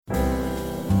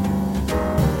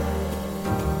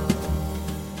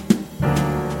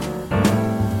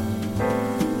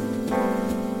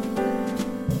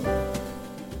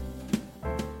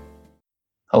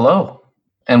Hello,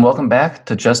 and welcome back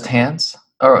to Just Hands.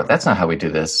 Oh, that's not how we do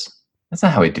this. That's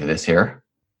not how we do this here.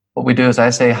 What we do is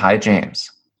I say, hi, James,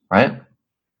 right?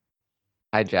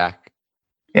 Hi, Jack.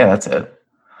 Yeah, that's it.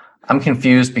 I'm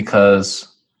confused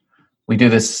because we do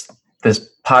this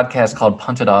podcast called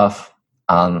Punt It Off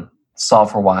on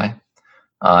Solve for Why.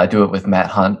 I do it with Matt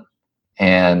Hunt,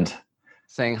 and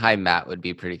Saying hi, Matt, would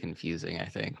be pretty confusing, I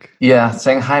think. yeah,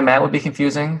 saying hi, Matt would be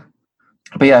confusing.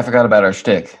 But yeah, I forgot about our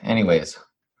shtick. Anyways,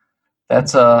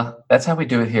 that's how we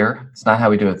do it here. It's not how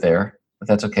we do it there, but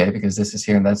that's okay because this is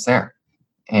here and that's there.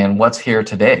 And what's here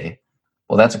today?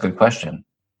 Well, that's a good question.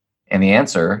 And the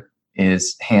answer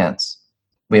is hands.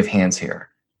 We have hands here.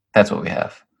 That's what we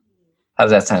have. How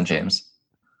does that sound, James?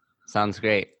 Sounds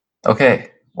great.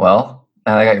 Okay, well,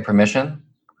 now that I got your permission,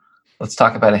 let's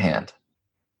talk about a hand.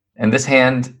 And this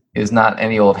hand is not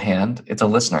any old hand. It's a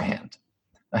listener hand,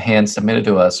 a hand submitted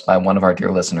to us by one of our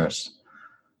dear listeners.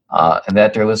 And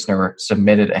that dear listener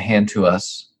submitted a hand to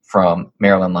us from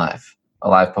Maryland Live, a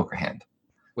live poker hand.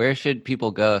 Where should people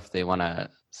go if they want to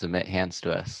submit hands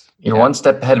to us? You're one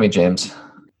step ahead of me, James.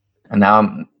 And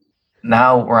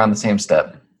now we're on the same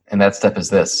step. And that step is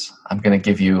this. I'm going to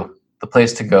give you the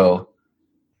place to go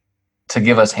to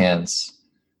give us hands.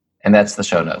 And that's the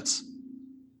show notes.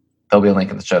 There'll be a link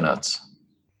in the show notes.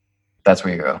 That's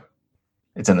where you go.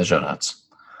 It's in the show notes.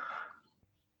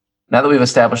 Now that we've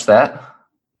established that,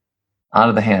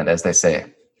 onto the hand, as they say.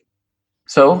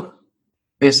 So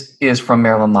this is from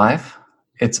Maryland Live.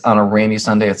 It's on a rainy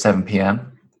Sunday at 7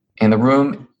 p.m. And the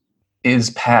room is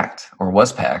packed, or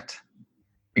was packed,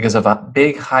 because of a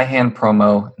big high hand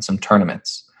promo and some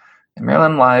tournaments. And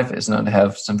Maryland Live is known to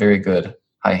have some very good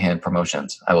high hand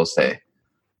promotions, I will say.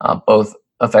 Both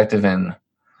effective in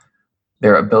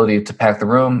their ability to pack the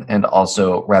room and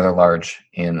also rather large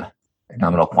in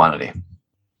nominal quantity.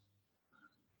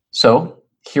 So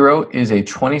Hero is a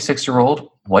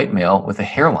 26-year-old white male with a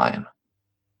hairline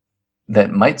that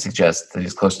might suggest that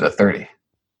he's closer to 30.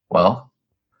 Well,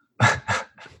 I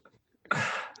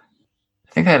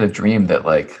think I had a dream that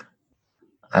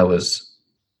I was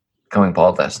going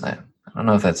bald last night. I don't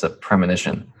know if that's a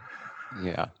premonition.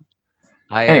 Yeah.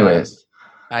 Anyways.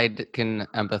 I can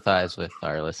empathize with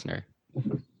our listener.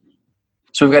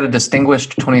 So we've got a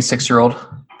distinguished 26-year-old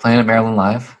playing at Maryland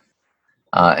Live.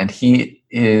 And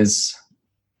he's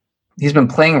been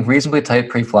playing reasonably tight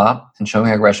pre-flop and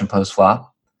showing aggression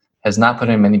post-flop, has not put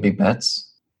in many big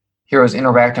bets. Hero's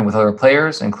interacting with other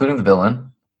players, including the villain,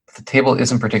 but the table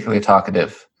isn't particularly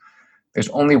talkative. There's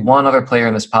only one other player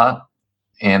in this pot,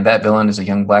 and that villain is a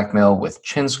young black male with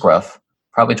chin scruff,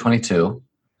 probably 22,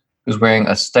 who's wearing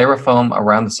a styrofoam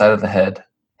around the side of the head,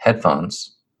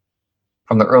 headphones,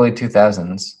 from the early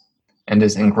 2000s, and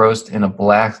is engrossed in a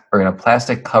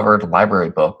plastic-covered library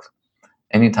book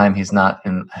anytime he's not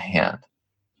in a hand.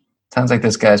 Sounds like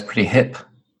this guy's pretty hip.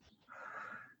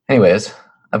 Anyways,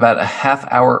 about a half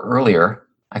hour earlier,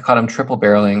 I caught him triple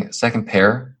barreling second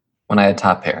pair when I had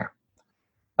top pair.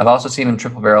 I've also seen him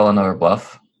triple barrel another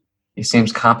bluff. He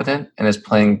seems competent and is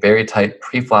playing very tight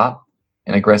pre-flop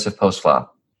and aggressive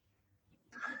post-flop.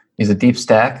 He's a deep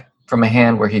stack from a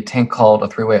hand where he tank called a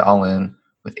three-way all-in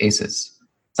with aces.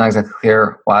 It's not exactly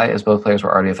clear why, as both players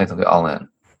were already effectively all-in.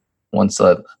 One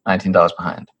still at $19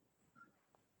 behind.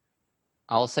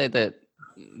 I'll say that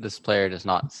this player does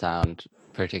not sound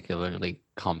particularly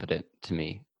competent to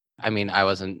me. I mean, I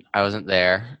wasn't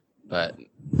there, but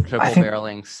triple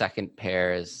barreling second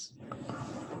pair is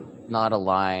not a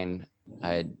line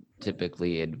I'd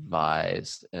typically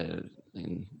advise,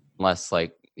 unless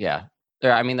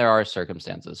there are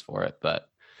circumstances for it, but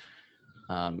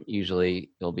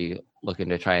usually you'll be looking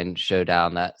to try and show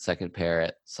down that second pair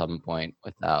at some point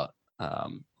without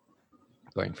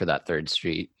going for that third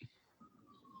street.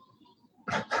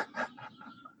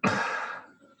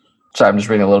 Sorry, I'm just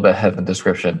reading a little bit ahead of the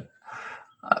description.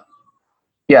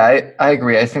 I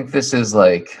agree. I think this is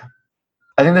a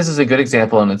good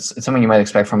example, and it's something you might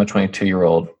expect from a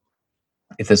 22-year-old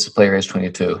if this player is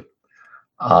 22.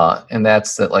 And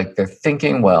that's that they're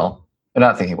thinking well, they're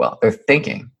not thinking well. They're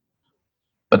thinking,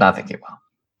 but not thinking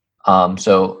well.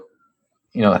 So,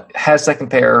 has second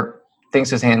pair, thinks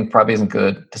his hand probably isn't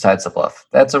good, decides to bluff.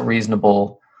 That's a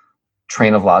reasonable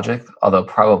train of logic, although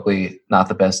probably not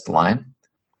the best line.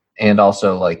 And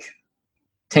also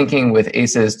tinking with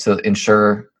aces to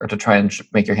ensure or to try and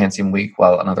make your hand seem weak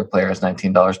while another player is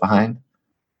 $19 behind.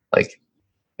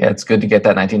 It's good to get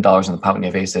that $19 in the pot when you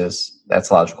have aces.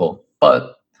 That's logical.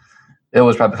 But it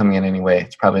was probably coming in anyway.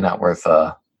 It's probably not worth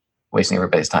wasting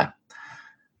everybody's time.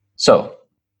 So,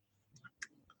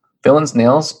 villain's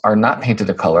nails are not painted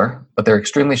a color, but they're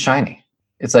extremely shiny.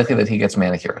 It's likely that he gets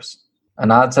manicures.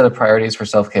 an odd set of priorities for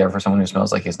self-care for someone who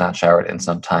smells like he's not showered in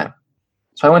some time.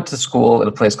 So I went to school at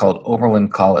a place called Oberlin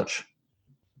College.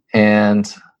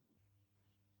 And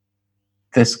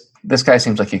this guy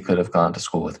seems like he could have gone to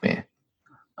school with me.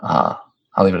 I'll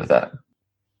leave it at that.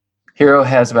 Hero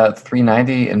has about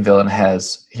 390, and villain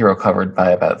has hero covered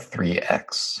by about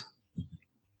 3x.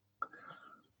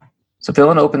 So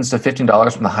villain opens to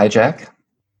 $15 from the hijack,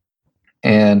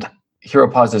 and hero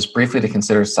pauses briefly to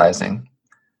consider sizing.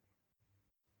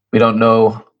 We don't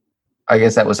know. I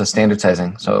guess that was a standard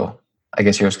sizing, so I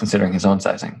guess hero's considering his own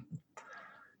sizing.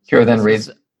 Hero then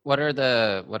raises. What are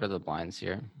the blinds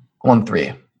here? 1-3.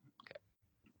 Okay.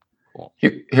 Cool.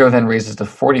 Hero then raises to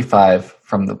 45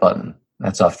 from the button.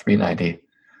 That's off 390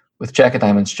 with jack of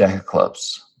diamonds, jack of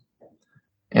clubs.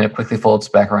 And it quickly folds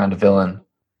back around to villain,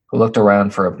 who looked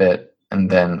around for a bit and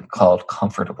then called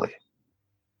comfortably.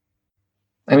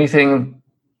 Anything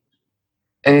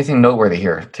noteworthy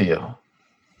here to you?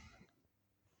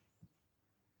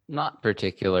 Not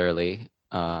particularly.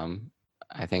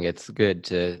 I think it's good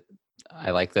to. I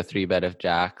like the 3-bet of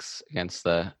jacks against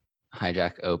the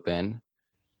hijack open,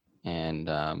 and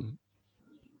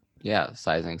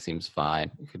sizing seems fine.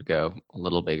 You could go a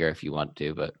little bigger if you want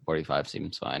to, but 45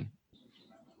 seems fine.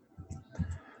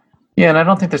 Yeah, and I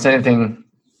don't think there's anything.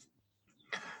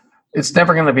 It's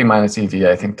never going to be minus EV,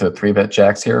 I think, to 3-bet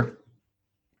jacks here.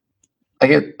 I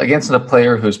get against a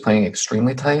player who's playing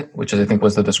extremely tight, which I think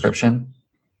was the description,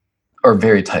 or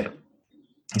very tight.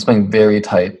 He's playing very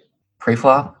tight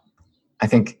pre-flop. I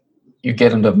think you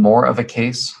get into more of a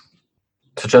case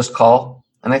to just call.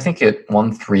 And I think at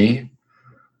 1-3,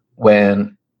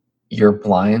 when your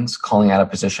blinds calling out of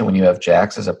position when you have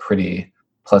jacks is a pretty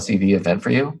plus EV event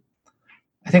for you,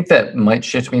 I think that might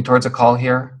shift me towards a call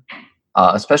here,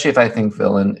 especially if I think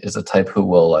villain is a type who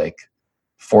will like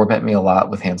 4-bet me a lot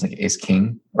with hands like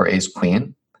ace-king or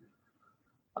ace-queen.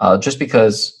 Just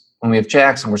because when we have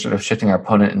jacks and we're sort of shifting our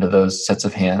opponent into those sets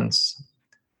of hands,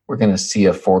 we're going to see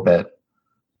a 4-bet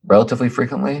relatively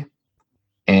frequently,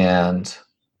 and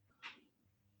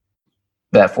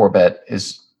that 4-bet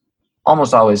is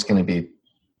almost always going to be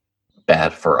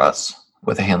bad for us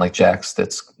with a hand like jacks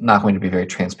that's not going to be very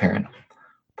transparent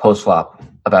post-flop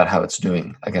about how it's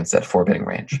doing against that 4-betting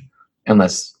range,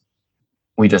 unless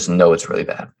we just know it's really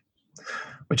bad,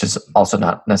 which is also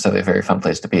not necessarily a very fun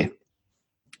place to be.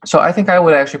 So I think I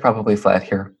would actually probably flat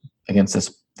here against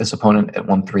this opponent at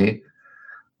 1-3.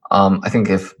 I think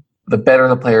if the better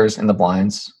the players in the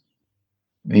blinds,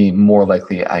 the more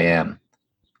likely I am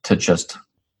to just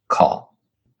call.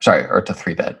 Or to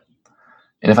 3-bet.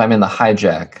 And if I'm in the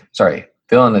hijack,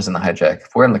 villain is in the hijack.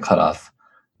 If we're in the cutoff,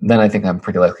 then I think I'm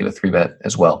pretty likely to 3-bet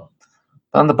as well.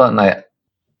 But on the button, I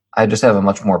just have a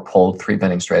much more pulled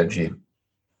 3-betting strategy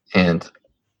and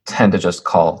tend to just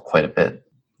call quite a bit.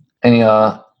 Any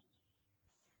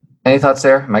thoughts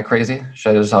there? Am I crazy?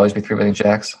 Should I just always be 3-betting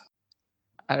jacks?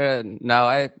 I don't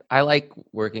know. I like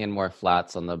working in more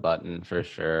flats on the button for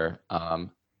sure.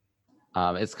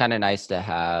 It's kind of nice to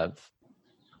have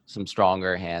some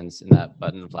stronger hands in that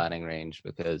button flatting range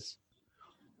because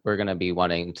we're going to be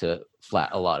wanting to flat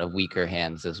a lot of weaker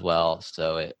hands as well.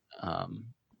 So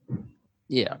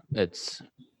it's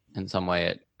in some way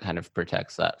it kind of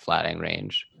protects that flatting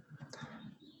range.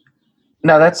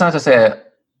 Now that's not to say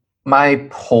my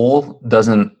poll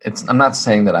doesn't. I'm not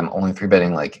saying that I'm only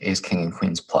 3-betting like ace, king, and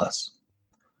queens plus.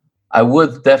 I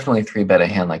would definitely 3-bet a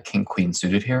hand like king, queen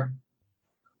suited here.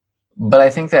 But I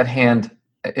think that hand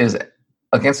is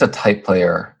against a tight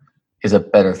player is a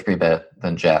better 3-bet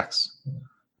than jacks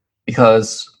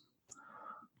because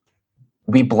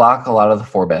we block a lot of the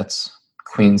 4-bets,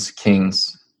 queens,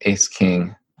 kings, ace,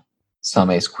 king, some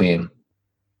ace, queen.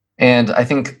 And I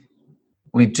think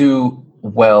we do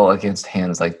well against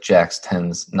hands like jacks,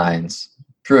 10s, 9s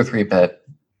through a 3-bet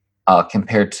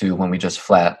compared to when we just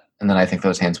flat. And then I think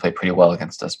those hands play pretty well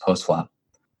against us post-flop.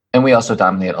 And we also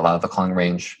dominate a lot of the calling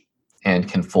range and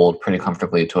can fold pretty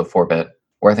comfortably to a 4-bet,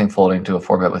 where I think folding to a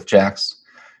 4-bet with jacks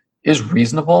is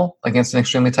reasonable against an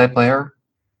extremely tight player.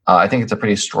 I think it's a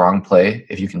pretty strong play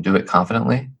if you can do it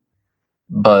confidently,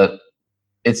 but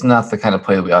it's not the kind of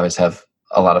play that we always have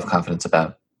a lot of confidence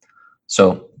about.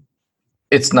 So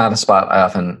it's not a spot I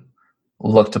often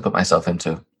look to put myself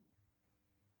into.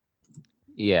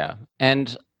 Yeah.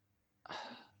 And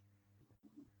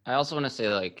I also want to say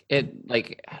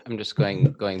I'm just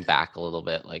going back a little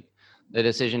bit, like the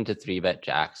decision to 3-bet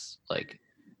jacks, like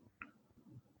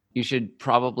you should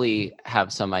probably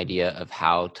have some idea of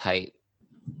how tight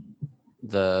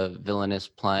the villain is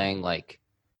playing. Like,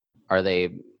 are they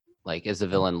is the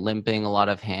villain limping a lot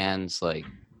of hands?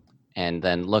 And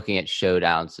then looking at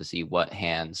showdowns to see what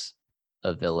hands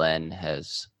a villain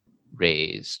has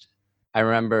raised. I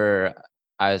remember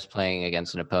I was playing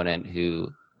against an opponent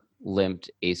who limped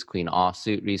ace queen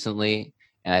offsuit recently,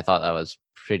 and I thought that was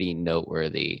pretty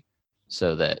noteworthy.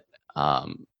 So that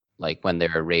like when they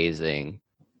were raising,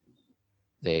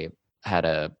 they had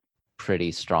a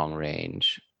pretty strong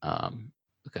range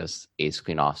because ace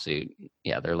queen offsuit.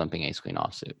 Yeah, they're limping ace queen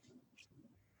offsuit.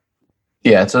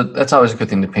 Yeah, that's always a good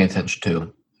thing to pay attention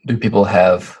to. Do people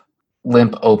have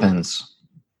limp opens,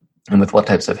 and with what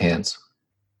types of hands?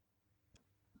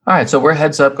 All right, so we're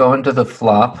heads up going to the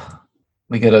flop.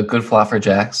 We get a good flop for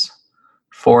jacks.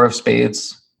 4 of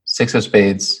spades, 6 of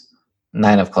spades,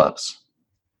 9 of clubs.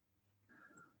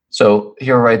 So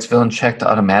Hero writes villain checked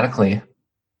automatically,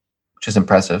 which is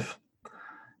impressive.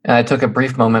 And I took a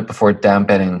brief moment before down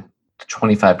betting to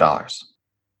 $25.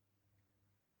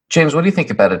 James, what do you think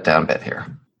about a down bet here?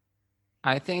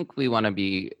 I think we want to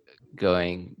be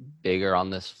going bigger on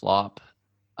this flop.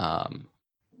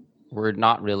 We're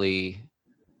not really...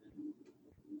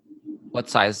 What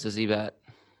size does he bet?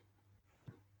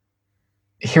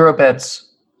 Hero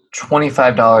bets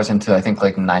 $25 into, I think,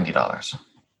 like $90.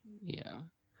 Yeah.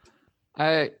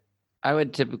 I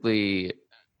would typically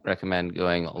recommend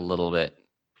going a little bit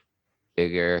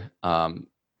bigger. The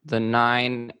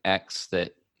 9x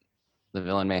that the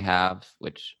villain may have,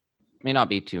 which may not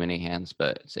be too many hands,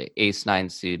 but say ace 9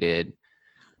 suited,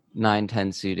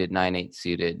 9-10 suited, 9-8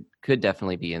 suited could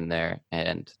definitely be in there.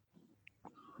 And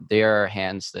there are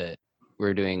hands that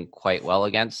we're doing quite well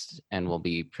against and will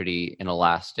be pretty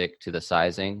inelastic to the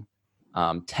sizing.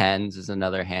 10s is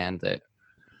another hand that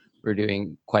we're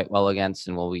doing quite well against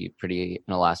and will be pretty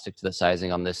inelastic to the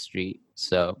sizing on this street.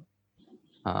 So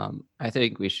I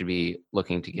think we should be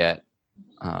looking to get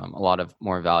a lot of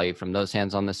more value from those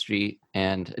hands on the street.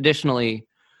 And additionally,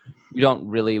 you don't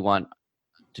really want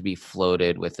to be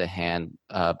floated with a hand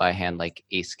by hand like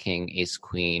ace king, ace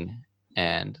queen,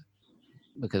 and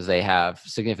because they have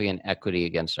significant equity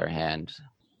against our hand.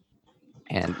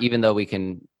 And even though we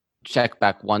can check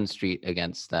back one street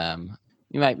against them,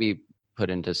 you might be put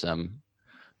into some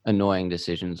annoying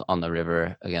decisions on the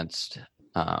river against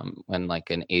when like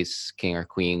an ace, king, or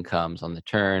queen comes on the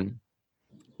turn.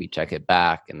 We check it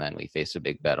back, and then we face a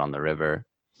big bet on the river.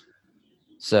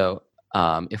 So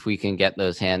if we can get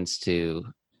those hands to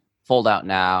fold out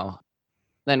now,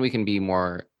 then we can be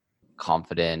more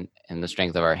confident in the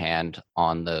strength of our hand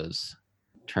on those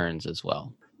turns as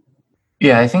well.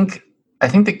 Yeah, I think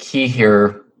the key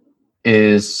here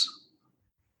is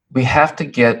we have to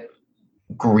get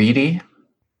greedy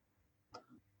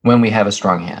when we have a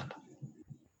strong hand.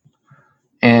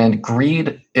 And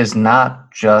greed is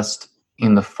not just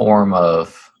in the form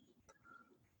of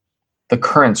the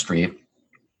current street,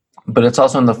 but it's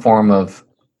also in the form of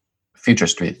future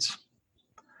streets.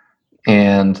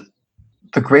 And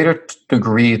the greater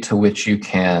degree to which you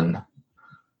can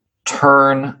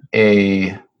turn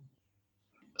a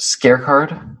scare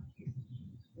card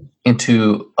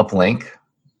into a blank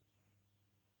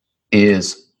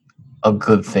is a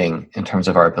good thing in terms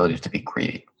of our ability to be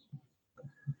greedy.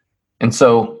 And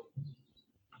so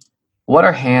what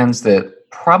are hands that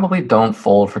probably don't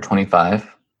fold for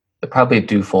 25, that probably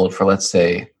do fold for, let's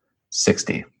say,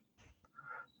 60?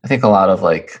 I think a lot of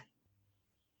like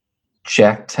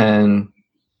Jack 10,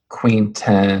 Queen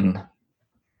 10,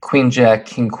 Queen Jack,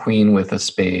 King Queen with a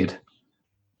spade,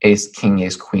 Ace King,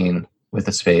 Ace Queen with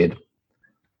a spade.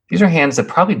 These are hands that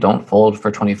probably don't fold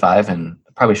for 25 and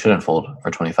probably shouldn't fold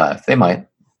for 25. They might,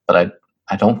 but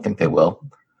I don't think they will.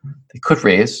 They could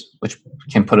raise, which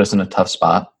can put us in a tough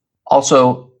spot.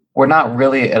 Also, we're not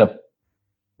really at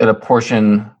a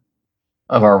portion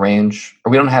of our range,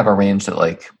 or we don't have a range that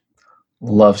like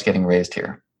loves getting raised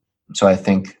here. So I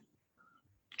think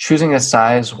choosing a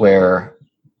size where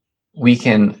we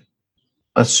can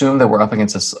assume that we're up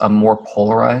against a more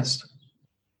polarized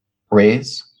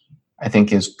raise, I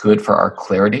think is good for our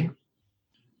clarity.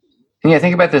 And yeah,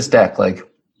 think about this deck. Like,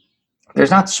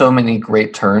 there's not so many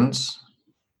great turns,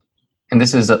 and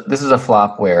this is a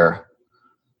flop where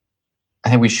I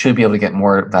think we should be able to get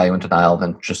more value in denial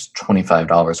than just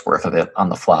 $25 worth of it on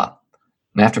the flop.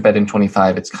 And after betting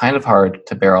 25, it's kind of hard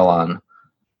to barrel on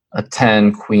a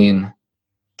 10, queen,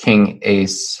 king,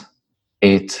 ace,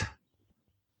 8,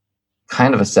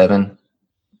 kind of a 7.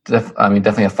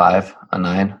 Definitely a 5, a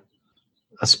 9,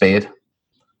 a spade.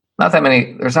 Not that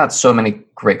many. There's not so many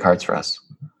great cards for us.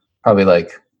 Probably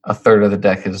like a third of the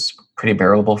deck is pretty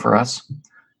bearable for us.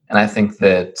 And I think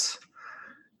that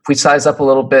if we size up a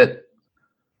little bit,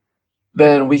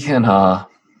 then we can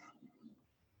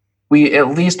we at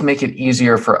least make it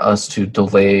easier for us to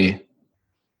delay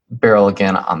barrel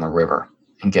again on the river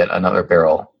and get another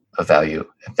barrel of value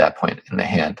at that point in the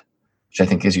hand, which I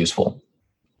think is useful.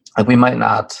 Like we might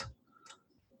not,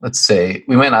 let's say,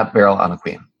 we might not barrel on a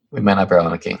queen. We might not barrel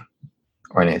on a king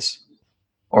or an ace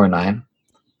or a 9.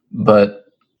 But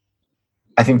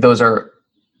I think those are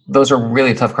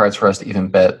really tough cards for us to even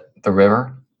bet the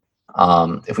river.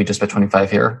 If we just bet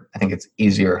 25 here, I think it's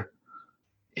easier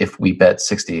if we bet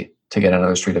 60 to get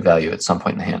another street of value at some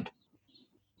point in the hand.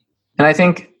 And I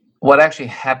think what actually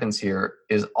happens here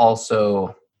is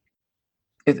also,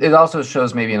 it also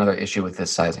shows maybe another issue with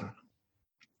this sizing,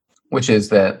 which is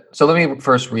that, so let me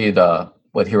first read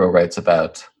what Hero writes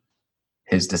about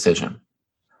his decision.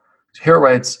 So Hero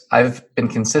writes, I've been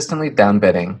consistently down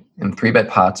betting in 3-bet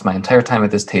pots my entire time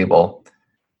at this table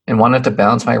and wanted to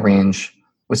balance my range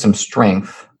with some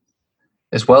strength,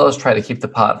 as well as try to keep the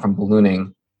pot from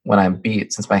ballooning when I'm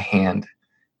beat, since my hand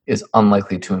is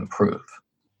unlikely to improve.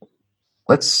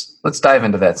 Let's dive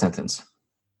into that sentence.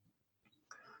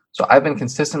 So I've been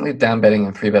consistently down betting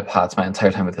in 3-bet pots my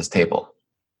entire time at this table.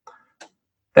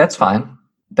 That's fine.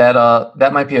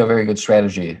 That might be a very good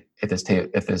strategy at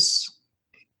this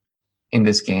in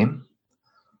this game,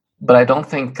 but I don't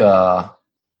think at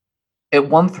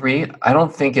 1-3, I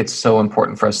don't think it's so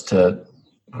important for us to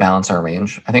balance our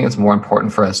range. I think it's more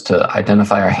important for us to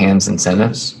identify our hand's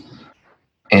incentives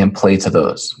and play to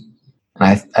those.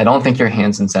 And I don't think your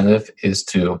hand's incentive is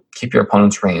to keep your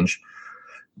opponent's range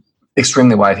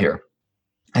extremely wide here.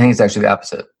 I think it's actually the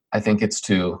opposite. I think it's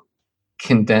to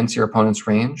condense your opponent's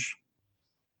range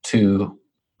to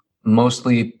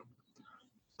mostly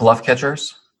bluff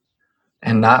catchers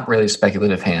and not really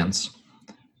speculative hands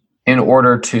in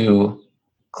order to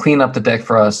clean up the deck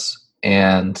for us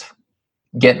and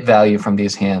get value from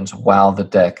these hands while the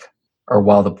deck or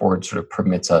while the board sort of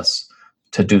permits us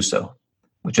to do so,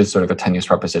 which is sort of a tenuous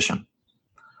proposition.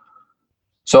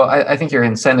 So I think your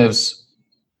incentives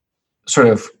sort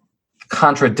of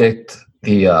contradict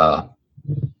the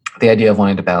idea of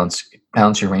wanting to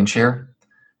balance your range here.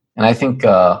 And I think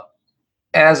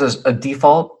as a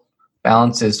default,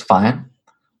 balance is fine,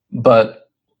 but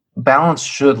balance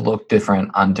should look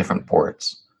different on different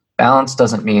boards. Balance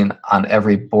doesn't mean on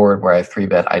every board where I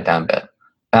 3-bet, I down bet.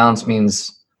 Balance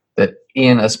means that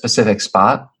in a specific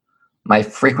spot, my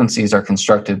frequencies are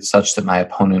constructed such that my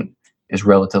opponent is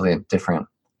relatively indifferent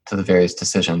to the various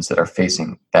decisions that are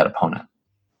facing that opponent.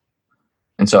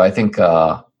 And so I think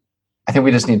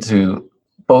we just need to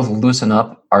both loosen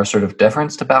up our sort of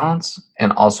deference to balance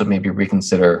and also maybe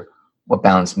reconsider what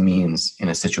balance means in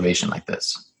a situation like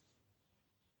this.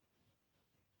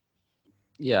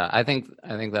 Yeah, I think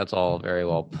that's all very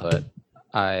well put.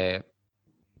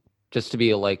 Just to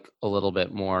be like a little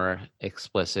bit more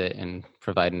explicit and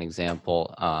provide an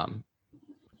example, on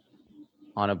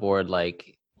a board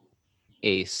like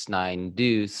ace 9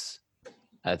 deuce,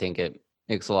 I think it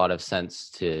makes a lot of sense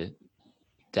to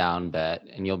down bet,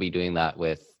 and you'll be doing that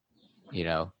with,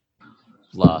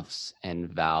 bluffs and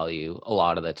value a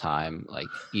lot of the time. Like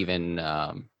even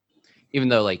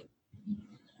though like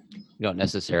you don't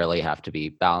necessarily have to be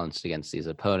balanced against these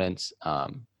opponents,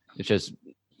 it's just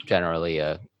generally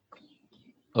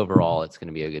overall it's going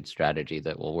to be a good strategy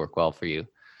that will work well for you.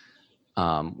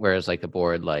 Whereas like a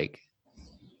board like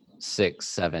 6,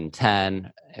 7,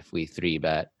 10, if we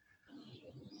 3-bet,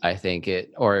 I think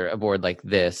or a board like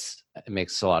this, it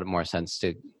makes a lot more sense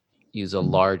to use a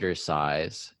larger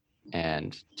size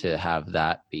and to have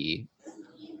that be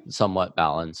somewhat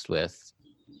balanced with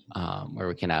where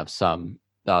we can have some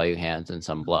value hands and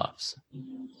some bluffs.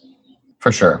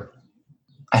 For sure.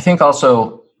 I think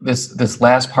also this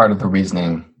last part of the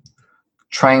reasoning,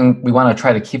 we want to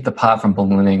try to keep the pot from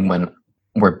ballooning when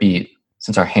we're beat,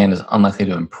 since our hand is unlikely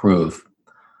to improve.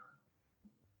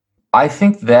 I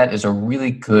think that is a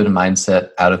really good mindset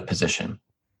out of position.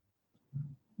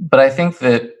 But I think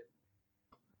that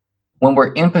when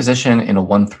we're in position in a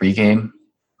 1-3 game,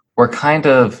 we're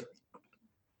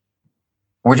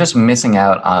just missing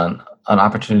out on an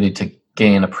opportunity to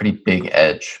gain a pretty big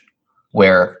edge,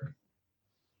 where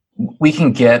we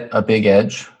can get a big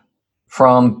edge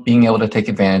from being able to take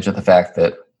advantage of the fact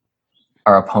that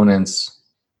our opponents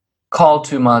call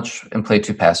too much and play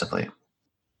too passively.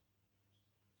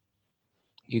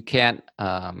 You can't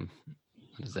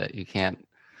you can't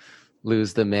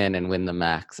lose the min and win the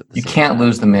max at the You same can't time.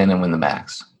 lose the min and win the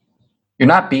max. You're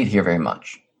not beat here very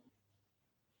much.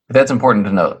 But that's important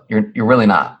to note. You're really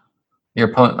not. Your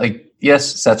opponent, like,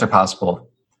 yes, sets are possible,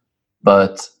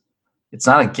 but it's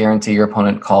not a guarantee your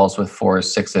opponent calls with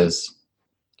 4s, 6s.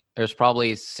 There's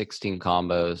probably 16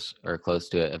 combos or close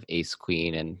to it of ace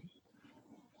queen, and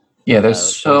Yeah, there's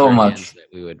those so are much. hands that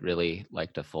we would really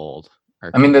like to fold.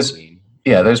 I mean, there's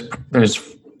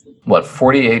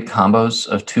 48 combos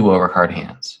of 2 overcard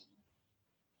hands.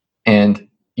 And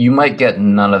you might get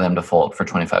none of them to fold for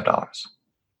 $25.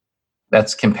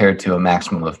 That's compared to a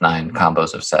maximum of 9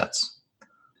 combos of sets.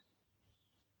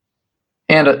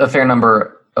 And a fair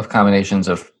number of combinations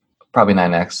of probably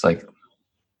 9x. Like,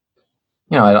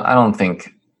 I don't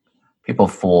think people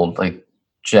fold like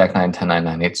Jack 9, 10, 9,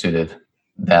 9, 8 suited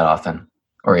that often,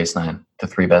 or Ace 9 to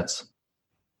 3 bets.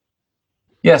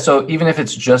 Yeah, so even if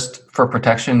it's just for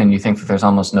protection and you think that there's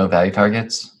almost no value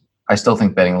targets, I still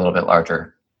think betting a little bit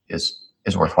larger is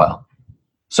worthwhile.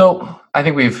 So I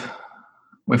think we've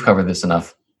covered this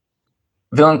enough.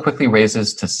 Villain quickly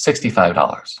raises to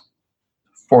 $65,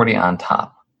 40 on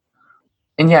top.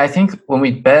 And yeah, I think when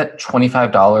we bet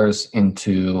 $25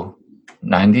 into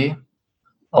 90,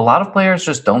 a lot of players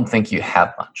just don't think you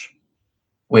have much,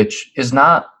 which is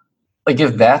not, like,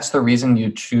 if that's the reason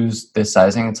you choose this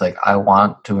sizing, it's like, I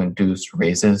want to induce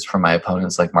raises from my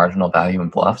opponents, like marginal value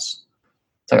and bluffs.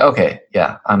 It's like, okay,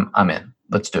 yeah, I'm in.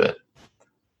 Let's do it.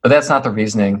 But that's not the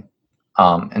reasoning.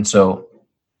 And so,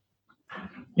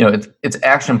 it's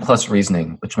action plus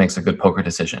reasoning, which makes a good poker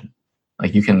decision.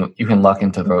 Like, you can luck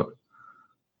into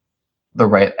the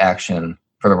right action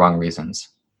for the wrong reasons.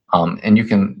 And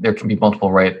there can be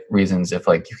multiple right reasons if,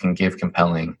 like, you can give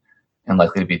compelling and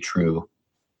likely to be true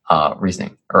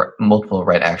reasoning, or multiple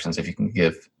right actions if you can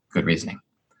give good reasoning.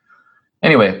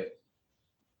 Anyway,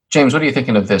 James, what are you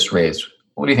thinking of this raise?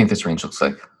 What do you think this range looks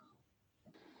like?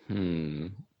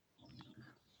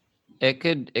 It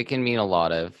can mean a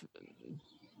lot of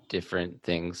different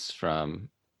things from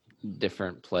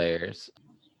different players.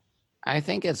 I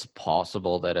think it's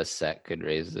possible that a set could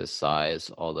raise this size,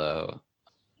 although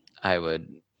I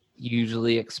would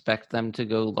usually expect them to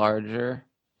go larger,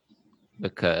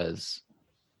 because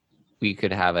we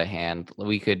could have a hand.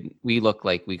 We look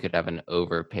like we could have an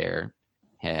overpair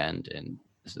hand, and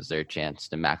this is their chance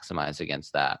to maximize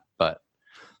against that. But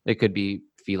they could be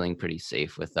feeling pretty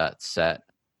safe with that set.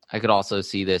 I could also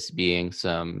see this being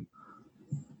some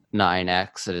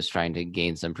 9x that is trying to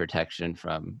gain some protection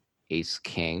from Ace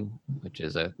King, which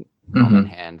is a common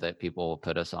hand that people will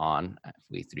put us on if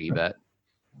we 3-bet.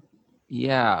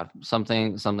 Yeah,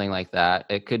 something like that.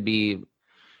 It could be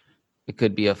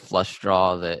a flush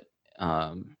draw that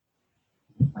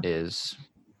is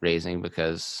raising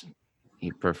because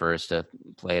he prefers to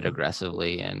play it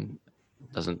aggressively and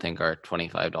doesn't think our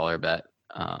 $25 bet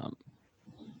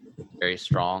very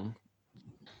strong.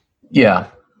 Yeah.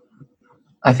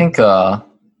 I think part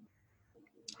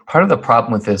of the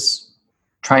problem with this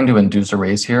trying to induce a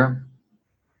raise here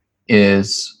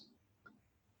is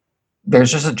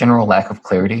there's just a general lack of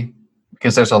clarity,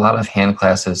 because there's a lot of hand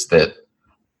classes that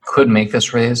could make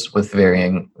this raise with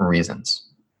varying reasons.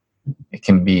 It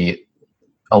can be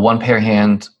a one-pair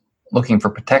hand looking for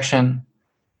protection.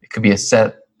 It could be a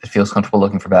set that feels comfortable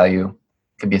looking for value.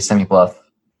 It could be a semi-bluff.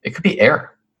 It could be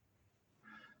air.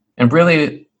 And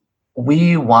really,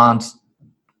 we want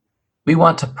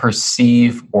to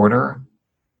perceive order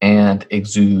and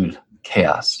exude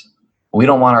chaos. We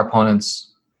don't want our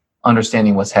opponents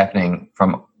understanding what's happening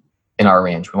in our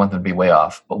range. We want them to be way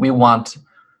off. But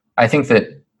I think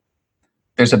that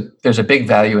there's a big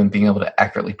value in being able to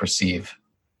accurately perceive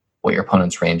what your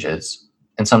opponent's range is.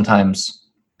 And sometimes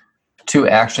 2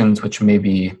 actions which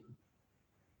maybe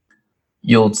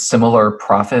yield similar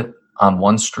profit on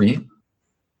one street,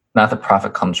 not that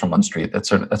profit comes from one street, that's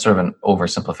sort of an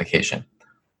oversimplification,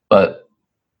 but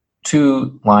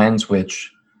 2 lines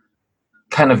which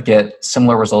kind of get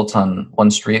similar results on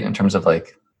one street in terms of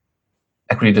like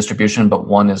equity distribution, but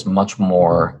one is much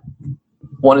more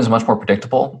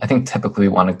predictable. I think typically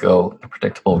we want to go the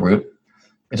predictable route.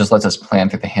 It just lets us plan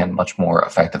through the hand much more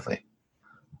effectively.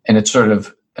 And it's sort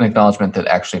of an acknowledgement that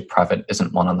actually profit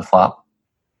isn't won on the flop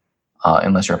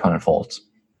unless your opponent folds.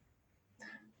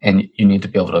 And you need to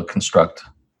be able to construct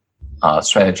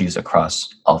strategies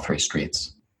across all 3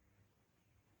 streets.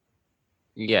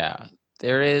 Yeah,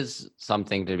 there is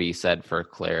something to be said for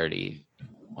clarity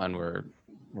when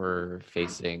we're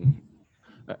facing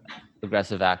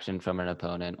aggressive action from an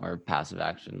opponent or passive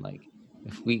action. Like,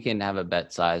 if we can have a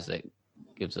bet size that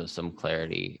gives us some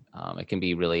clarity, it can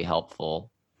be really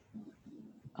helpful.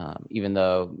 Even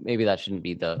though maybe that shouldn't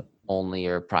be the only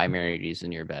or primary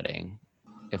reason you're betting.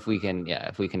 If we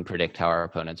can predict how our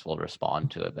opponents will respond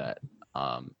to a bet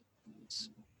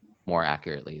more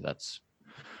accurately, that's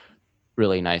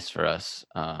really nice for us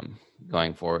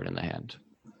going forward in the hand.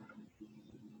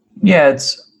 Yeah,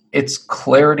 it's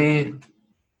clarity.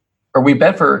 Or we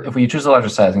bet if we choose a larger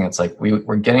sizing, it's like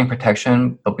we're getting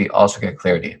protection, but we also get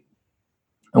clarity.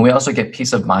 And we also get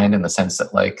peace of mind in the sense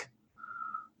that, like,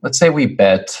 let's say we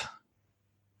bet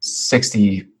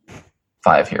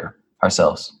 65 here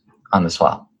ourselves on this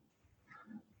flop.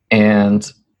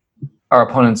 And our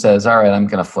opponent says, all right, I'm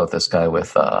going to float this guy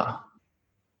with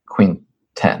queen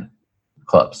 10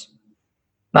 clubs.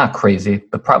 Not crazy,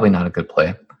 but probably not a good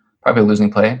play. Probably a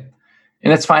losing play.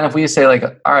 And it's fine if we say, like,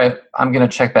 all right, I'm going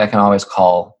to check back and always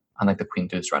call on, like, the queen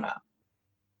deuce run out.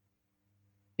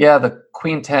 Yeah, the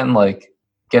queen 10, like,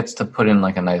 gets to put in,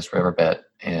 like, a nice river bet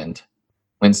and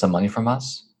win some money from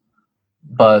us.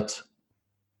 But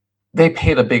they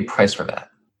paid a big price for that.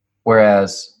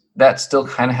 Whereas that still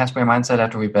kind of has to be our mindset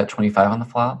after we bet 25 on the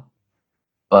flop.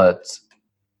 But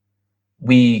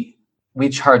we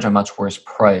charge a much worse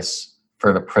price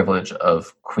for the privilege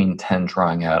of queen 10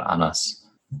 drawing out on us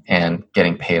and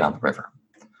getting paid on the river.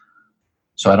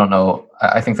 So I don't know.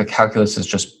 I think the calculus is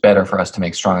just better for us to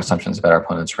make strong assumptions about our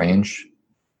opponent's range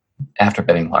after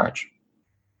betting large.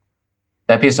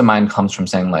 That peace of mind comes from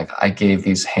saying, like, I gave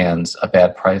these hands a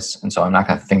bad price, and so I'm not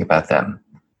going to think about them,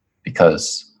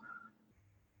 because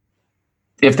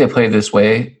if they played this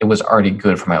way, it was already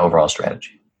good for my overall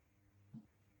strategy.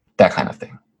 That kind of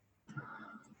thing.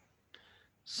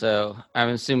 So I'm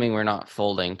assuming we're not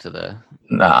folding to the...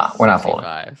 Nah, we're not folding.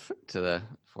 To the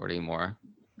 40 more.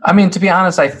 I mean, to be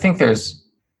honest, I think there's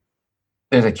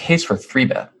a case for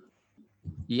 3-bet.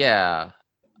 Yeah,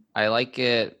 I like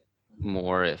it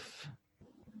more if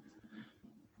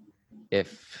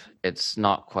it's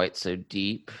not quite so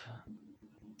deep.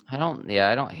 I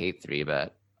don't hate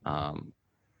 3-bet.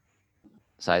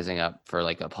 Sizing up for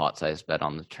like a pot size bet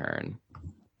on the turn,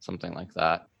 something like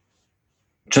that.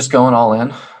 Just going all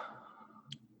in?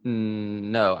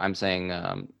 No, I'm saying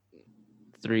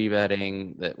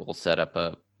 3-betting that will set up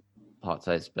a pot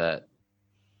size bet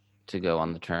to go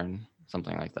on the turn,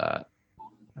 something like that.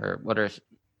 Or what are?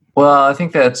 Well, I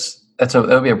think that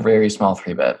would be a very small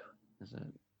 3-bet. Is it?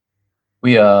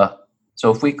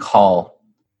 So if we call,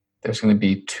 there's going to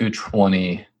be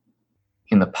 220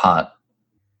 in the pot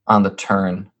on the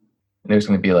turn, and there's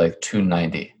going to be like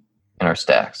 290 in our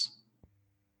stacks.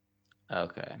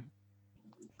 Okay.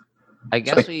 I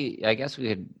guess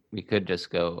we could just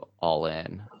go all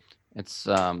in. It's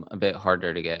a bit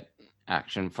harder to get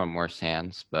action from worse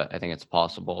hands, but I think it's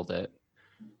possible that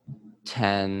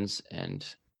 10s and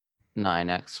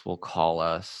 9x will call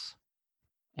us,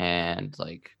 and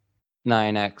like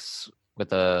 9x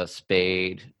with a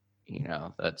spade,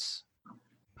 that's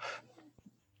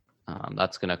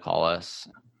gonna call us.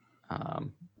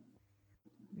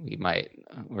 We might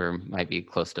be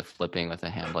close to flipping with a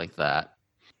hand like that.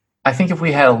 I think if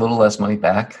we had a little less money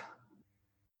back,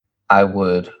 I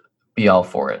would be all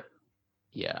for it.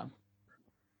 Yeah.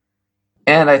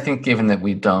 And I think given that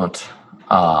we don't,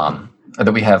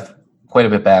 that we have quite a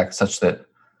bit back, such that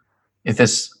if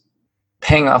this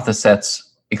paying off the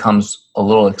sets becomes a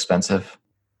little expensive,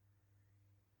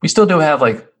 we still do have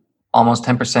like almost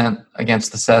 10%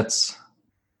 against the sets,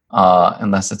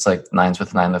 unless it's like 9s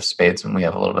with 9 of spades and we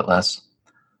have a little bit less.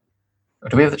 Or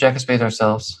do we have the jack of spades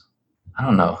ourselves? I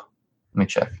don't know. Let me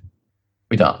check.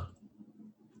 We don't.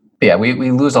 But yeah,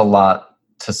 we lose a lot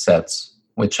to sets,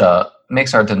 which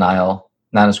makes our denial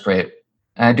not as great.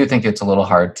 And I do think it's a little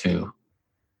hard to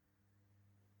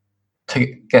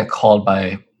get called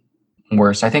by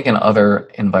worse. I think in other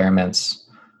environments,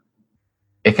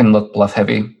 it can look bluff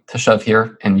heavy to shove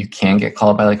here, and you can get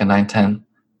called by like a 9-10,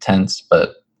 10s, but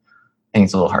I think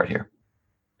it's a little hard here.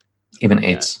 Even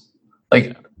 8s.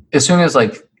 Like, as soon as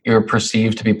like you're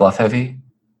perceived to be bluff heavy,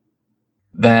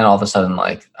 then all of a sudden,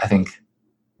 like, I think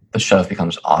the shove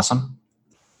becomes awesome.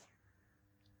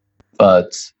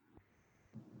 But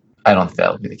I don't think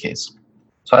that would be the case.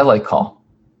 So I like call.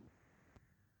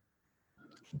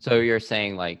 So you're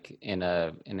saying like in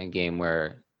a game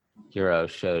where Hero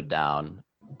showed down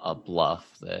a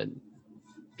bluff that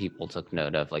people took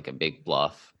note of, like a big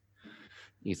bluff,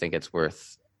 you think it's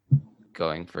worth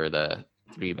going for the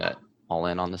 3-bet all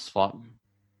in on this flop?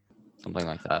 Something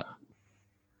like that.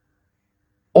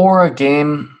 Or a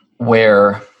game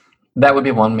where that would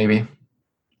be one, maybe.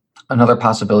 Another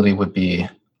possibility would be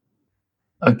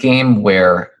a game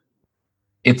where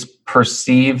it's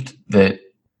perceived that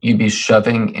you'd be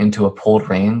shoving into a pulled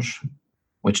range,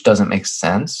 which doesn't make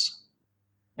sense,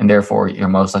 and therefore you're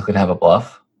most likely to have a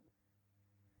bluff.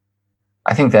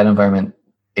 I think that environment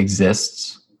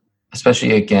exists,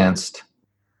 especially against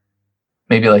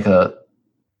maybe like a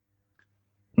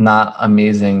not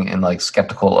amazing and like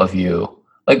skeptical of you.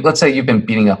 Like, let's say you've been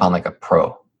beating up on like a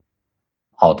pro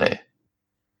all day,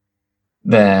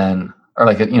 then, or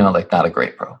like like not a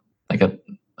great pro, like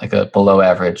a below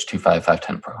average 2-5,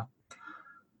 5-10 pro.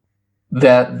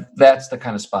 That's the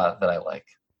kind of spot that I like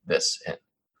this in.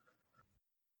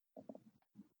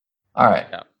 All right.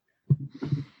 Yeah.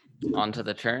 On to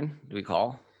the turn. Do we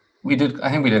call? We did.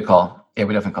 I think we did call. Yeah,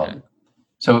 we definitely called. Okay.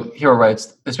 So Hero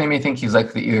writes, this made me think he's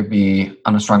likely to either be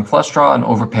on a strong flush draw, an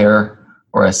overpair,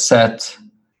 or a set.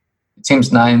 It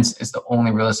seems nines is the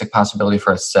only realistic possibility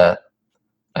for a set.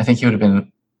 I think he would have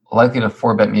been likely to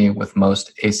 4-bet me with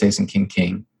most ace and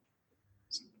king.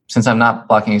 Since I'm not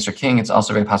blocking ace or king, it's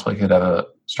also very possible he could have a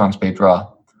strong spade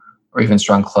draw, or even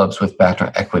strong clubs with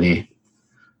backdoor equity.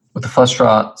 With the flush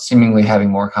draw seemingly having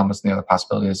more combos than the other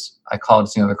possibilities, I call it,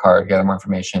 see another card, gather more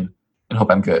information, and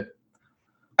hope I'm good.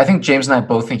 I think James and I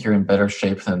both think you're in better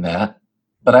shape than that.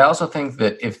 But I also think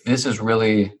that if this is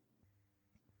really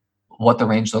what the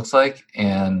range looks like,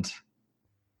 and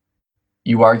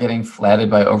you are getting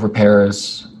flatted by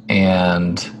overpairs,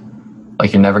 and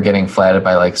like you're never getting flatted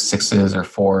by like sixes or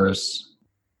fours,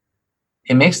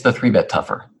 it makes the 3-bet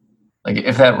tougher. Like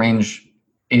if that range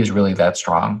is really that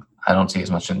strong, I don't see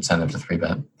as much incentive to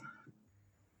 3-bet,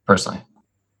 personally.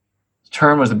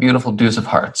 Turn was the beautiful deuce of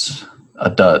hearts, a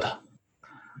dud.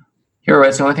 Hero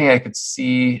writes, the only thing I could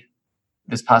see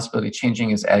this possibility changing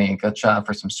is adding a gut shot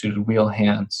for some suited wheel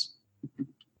hands.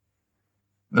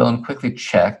 Villain quickly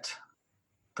checked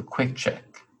the quick check.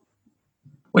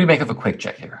 What do you make of a quick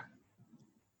check here?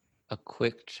 A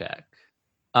quick check.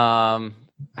 I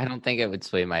don't think it would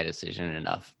sway my decision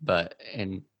enough, but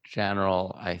in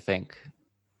general, I'm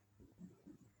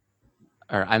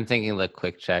thinking the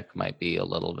quick check might be a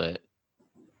little bit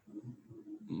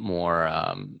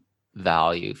more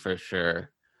value for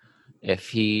sure. If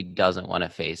he doesn't want to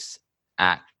face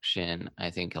action,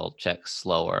 I think he'll check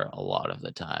slower a lot of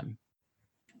the time.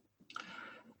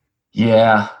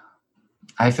 Yeah,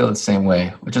 I feel the same way,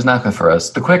 which is not good for us.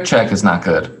 The quick check is not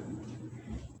good.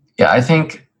 Yeah, I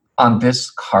think on this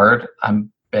card,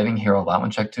 I'm betting Hero a lot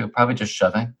when check 2, probably just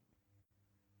shoving.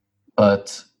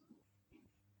 But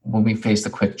when we face the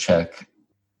quick check,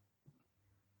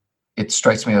 it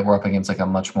strikes me that we're up against like a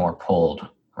much more pulled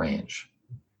range.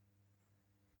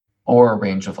 Or a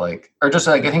range of like, or just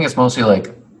like, I think it's mostly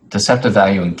like deceptive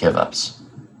value and give ups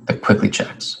that quickly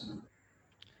checks.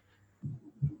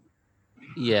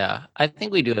 Yeah, I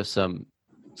think we do have some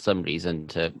reason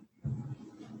to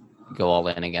go all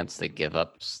in against the give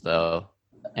ups though.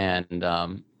 And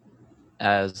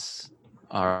as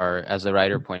the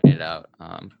writer pointed out,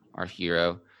 our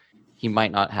hero, he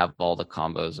might not have all the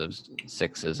combos of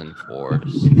sixes and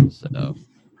fours. So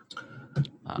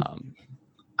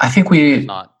I think there's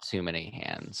not too many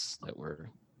hands that we're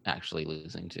actually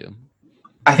losing to.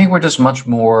 I think we're just much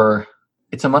more,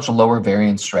 it's a much lower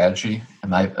variance strategy, in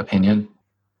my opinion,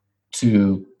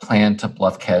 to plan to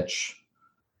bluff catch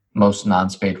most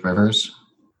non-spade rivers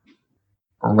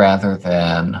rather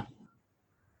than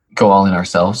go all in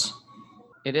ourselves.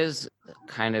 It is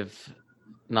kind of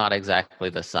not exactly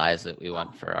the size that we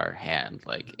want for our hand.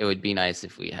 Like, it would be nice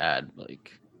if we had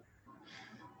like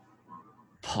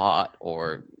pot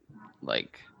or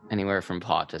like anywhere from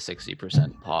pot to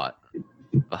 60% pot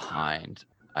behind,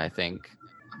 I think,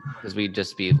 because we'd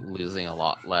just be losing a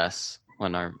lot less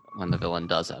when the villain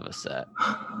does have a set.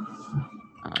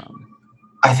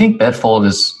 I think bet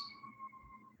fold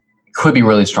could be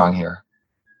really strong here.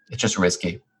 It's just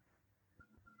risky.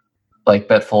 Like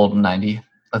bet fold 90,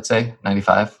 let's say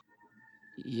 95.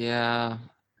 Yeah,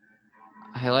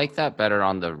 I like that better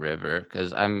on the river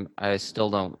because I still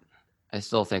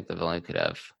think the villain could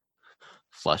have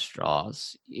flush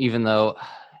draws, even though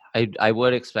I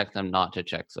would expect them not to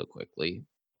check so quickly.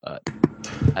 But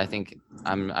I think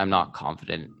I'm not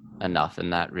confident enough in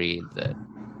that read that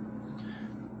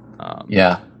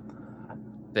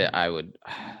that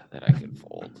I could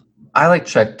fold. I like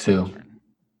check too.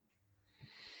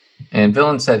 And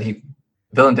Villain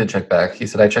did check back. He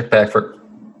said, I checked back for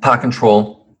pot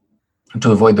control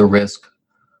to avoid the risk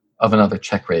of another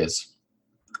check raise.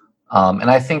 And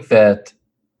I think that's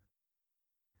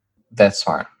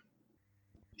smart.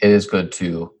 It is good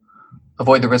to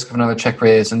avoid the risk of another check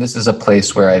raise. And this is a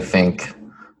place where I think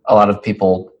a lot of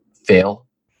people fail,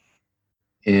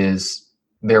 is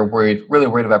they're really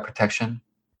worried about protection.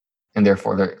 And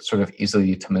therefore they're sort of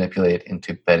easily to manipulate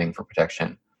into betting for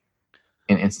protection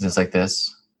in instances like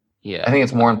this. Yeah, I think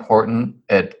it's more important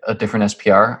at a different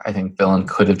SPR. I think Villain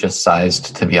could have just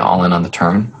sized to be all in on the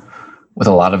turn with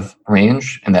a lot of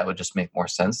range, and that would just make more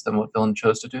sense than what Villain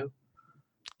chose to do.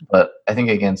 But I think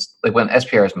against, like when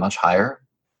SPR is much higher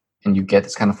and you get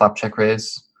this kind of flop check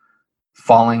raise,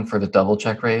 falling for the double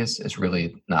check raise is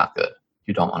really not good.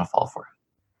 You don't want to fall for it.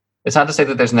 It's not to say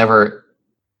that there's never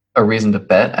a reason to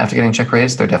bet after getting check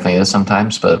raised. There definitely is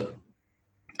sometimes, but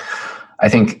I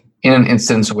think in an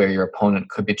instance where your opponent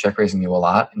could be check raising you a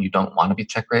lot and you don't want to be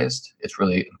check raised, it's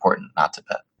really important not to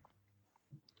bet.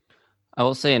 I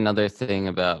will say another thing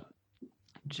about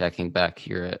checking back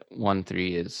here at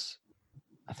 1-3 is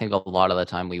I think a lot of the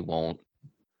time we won't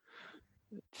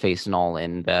face an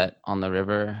all-in bet on the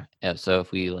river. So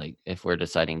if we're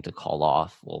deciding to call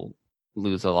off, we'll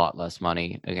lose a lot less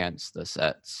money against the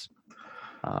sets.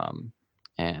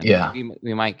 And Yeah.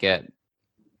 we might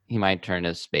he might turn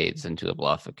his spades into a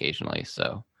bluff occasionally.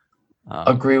 So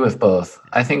agree with both.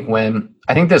 I think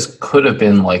this could have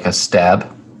been like a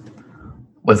stab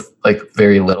with like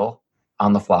very little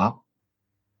on the flop.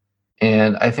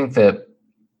 And I think that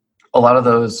a lot of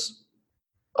those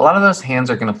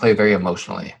hands are going to play very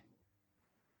emotionally.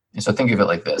 And so think of it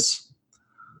like this.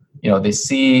 They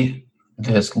see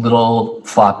this little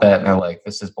flop bet and they're like,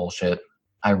 this is bullshit.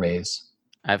 I raise.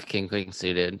 I have king queen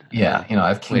suited. Yeah, I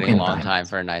have king waiting queen a long time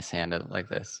for a nice hand like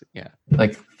this. Yeah.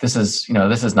 Like this is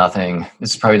nothing.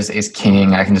 This is probably just ace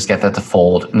king. I can just get that to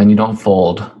fold. And then you don't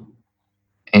fold.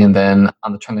 And then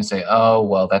on the turn they say, oh,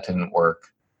 well, that didn't work.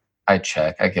 I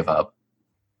check, I give up.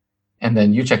 And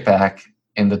then you check back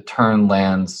and the turn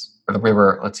lands, or the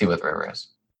river, let's see what the river is.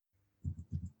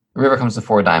 The river comes to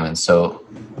 4 diamonds, so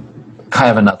kind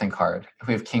of a nothing card. If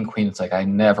we have king, queen, it's like I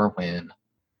never win.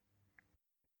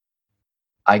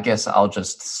 I guess I'll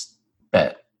just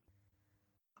bet.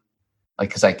 Like,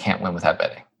 because I can't win without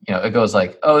betting. It goes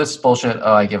like, oh, this is bullshit.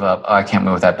 Oh, I give up. Oh, I can't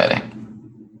win without betting.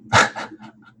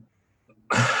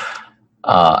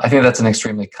 I think that's an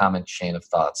extremely common chain of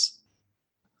thoughts.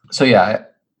 So yeah,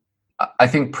 I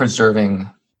think preserving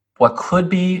what could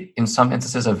be, in some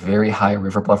instances, a very high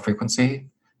river bluff frequency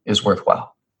is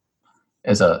worthwhile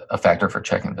as a factor for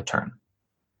checking the turn.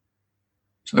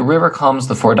 So the river comes,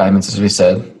 the 4 diamonds, as we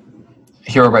said.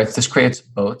 Hero writes, this creates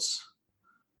boats,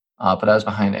 but I was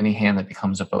behind any hand that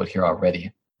becomes a boat here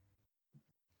already.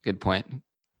 Good point.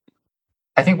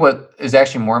 I think what is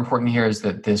actually more important here is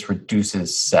that this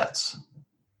reduces sets.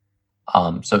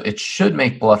 So it should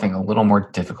make bluffing a little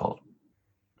more difficult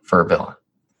for a villain.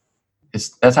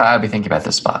 That's how I'd be thinking about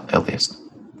this spot, at least.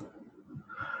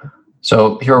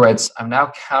 So Hero writes, I'm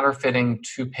now counterfeiting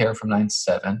 2 pair from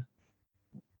 9-7.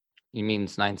 You mean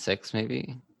 9-6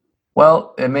 maybe?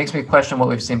 Well, it makes me question what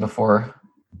we've seen before,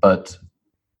 but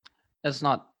that's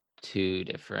not too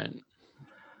different.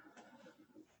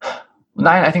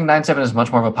 I think 9-7 is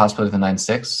much more of a possibility than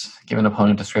 9-6, given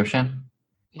opponent description.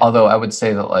 Yeah. Although I would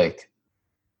say that like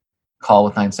call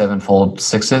with 9-7, fold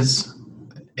 6s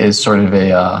is sort of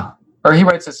or he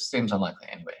writes this seems unlikely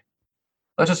anyway.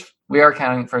 We are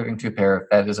counting for having 2 pair.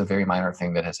 That is a very minor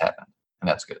thing that has happened, and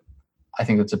that's good. I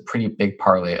think it's a pretty big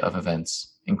parlay of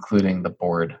events, including the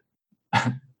board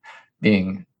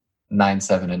being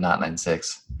 9-7 and not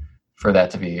 9-6, for that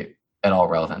to be at all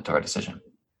relevant to our decision.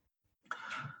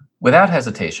 Without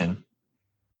hesitation,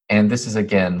 and this is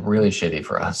again really shitty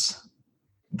for us,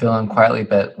 villain quietly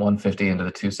bet 150 into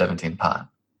the 217 pot.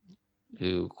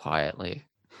 Ooh, quietly.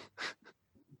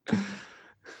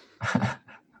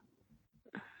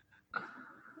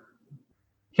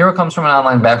 Hero comes from an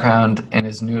online background and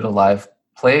is new to live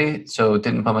play, so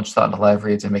didn't put much thought into live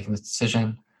reads and making this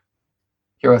decision.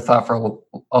 Hero thought for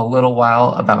a little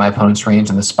while about my opponent's range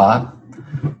in the spot.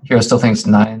 Hero still thinks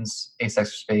 9s, ace-x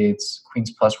of spades,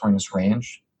 queens plus were in his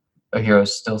range, but Hero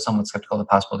is still somewhat skeptical of the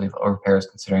possibility of overpairs,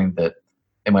 considering that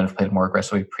they might have played more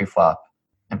aggressively pre-flop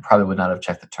and probably would not have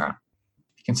checked the turn.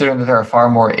 Considering that there are far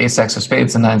more ace-x of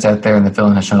spades than 9s out there and the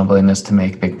villain has shown a willingness to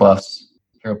make big bluffs,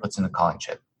 Hero puts in a calling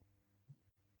chip.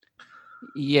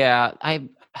 Yeah,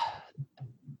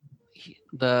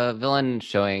 the villain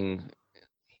showing,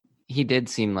 he did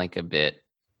seem like a bit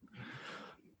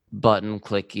button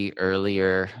clicky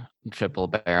earlier, triple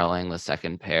barreling the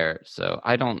second pair. So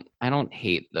I don't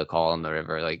hate the call in the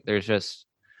river. Like there's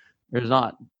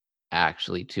not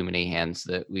actually too many hands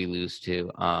that we lose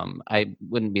to. I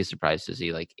wouldn't be surprised to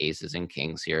see like aces and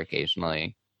kings here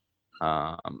occasionally.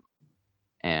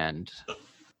 And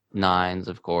 9s,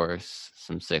 of course,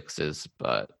 some 6s,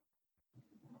 but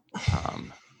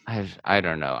I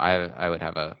don't know. I would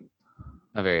have a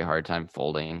very hard time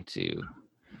folding to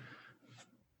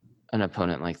an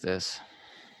opponent like this.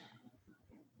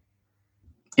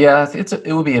 Yeah,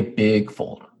 it would be a big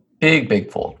fold.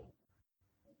 Big fold.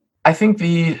 I think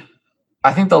the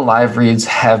live reads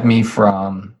have me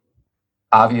from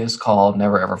obvious call,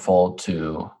 never ever fold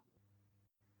to,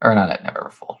 or not never ever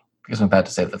fold, because I'm about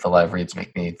to say that the live reads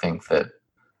make me think that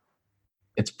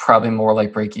it's probably more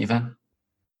like break even.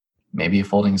 Maybe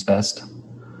folding is best.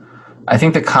 I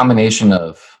think the combination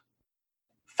of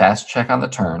fast check on the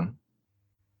turn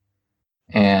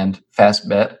and fast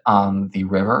bet on the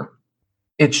river,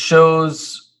 it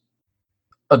shows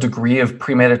a degree of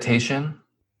premeditation.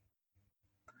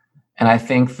 And I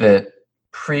think that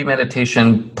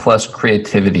premeditation plus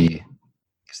creativity,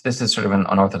 because this is sort of an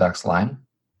unorthodox line,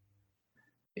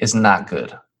 is not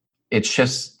good. It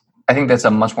shifts. I think that's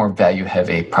a much more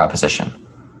value-heavy proposition.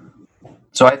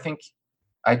 So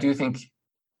I do think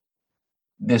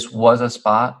this was a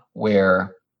spot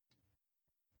where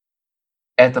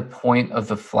at the point of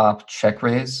the flop check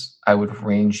raise, I would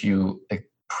range you like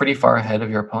pretty far ahead of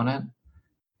your opponent.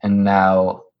 And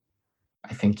now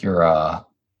I think you're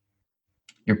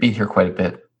beat here quite a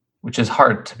bit, which is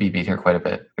hard to be beat here quite a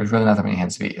bit. There's really not that many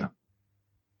hands to beat you.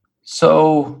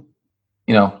 So,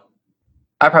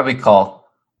 I probably call,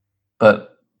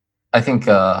 but I think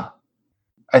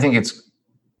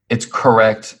it's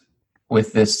correct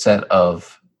with this set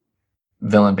of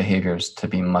villain behaviors to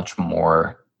be much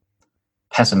more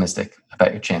pessimistic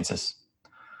about your chances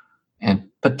and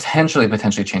potentially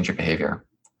change your behavior.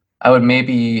 I would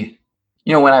maybe,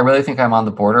 when I really think I'm on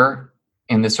the border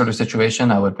in this sort of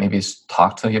situation, I would maybe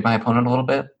talk to my opponent a little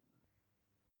bit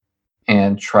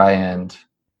and try and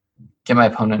get my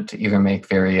opponent to either make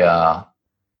very, I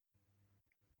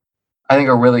think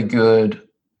a really good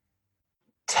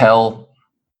tell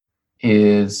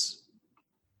is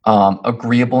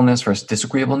agreeableness versus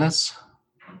disagreeableness.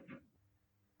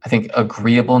 I think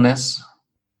agreeableness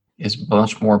is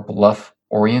much more bluff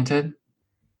oriented,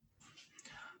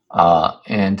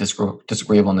 and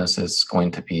disagreeableness is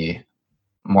going to be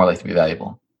more likely to be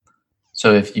valuable.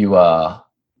 So if you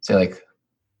say like,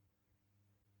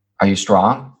 "Are you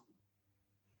strong?"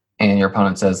 and your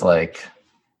opponent says like,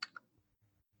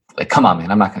 "Come on,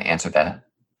 man, I'm not going to answer that,"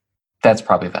 that's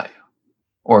probably value.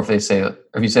 Or if you say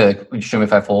like, "Would you show me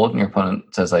if I fold?" and your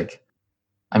opponent says like,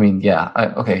 "Yeah,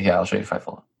 I'll show you if I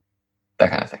fold." That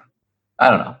kind of thing.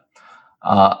 I don't know.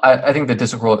 I think the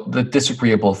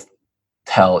disagreeable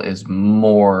tell is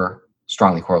more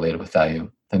strongly correlated with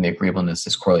value than the agreeableness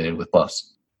is correlated with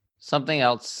bluffs. Something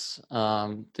else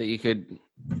that you could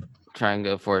try and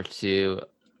go for too,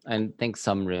 and I think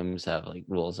some rooms have like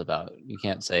rules about you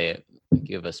can't say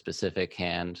you have a specific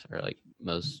hand, or like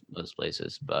most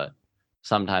places, but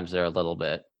sometimes they're a little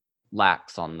bit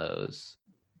lax on those.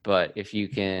 But if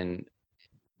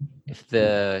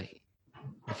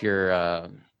your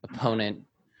opponent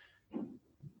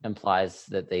implies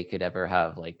that they could ever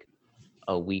have like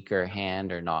a weaker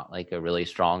hand or not like a really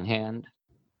strong hand,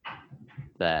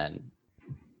 then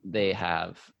they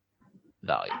have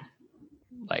value.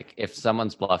 Like if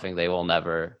someone's bluffing, they will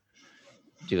never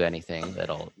do anything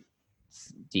that'll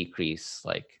decrease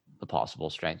like the possible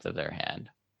strength of their hand,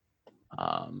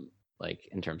 like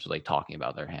in terms of like talking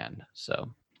about their hand.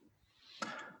 So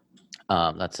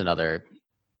that's another,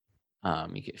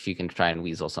 if you can try and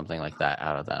weasel something like that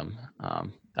out of them,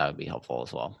 that would be helpful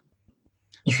as well.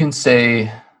 You can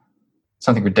say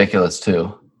something ridiculous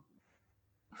too.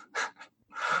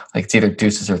 Like it's either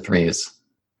deuces or threes.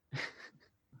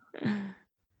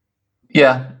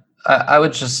 Yeah, I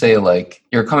would just say like,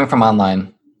 you're coming from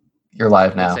online, you're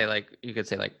live now. You could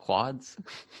say like quads.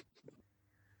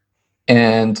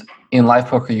 And in live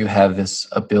poker, you have this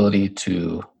ability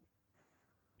to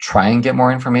try and get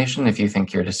more information if you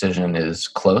think your decision is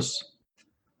close.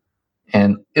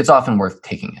 And it's often worth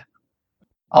taking it.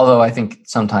 Although I think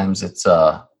sometimes it's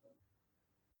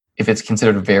if it's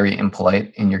considered very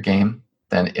impolite in your game,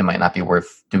 then it might not be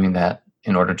worth doing that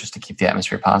in order just to keep the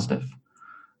atmosphere positive.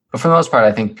 But for the most part,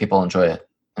 I think people enjoy it.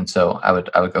 And so I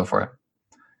would go for it.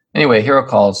 Anyway, Hero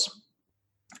calls,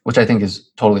 which I think is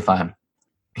totally fine.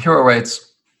 Hero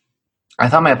writes, "I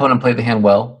thought my opponent played the hand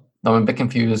well, though I'm a bit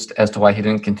confused as to why he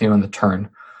didn't continue on the turn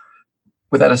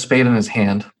without a spade in his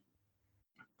hand.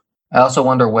 I also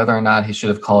wonder whether or not he should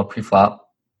have called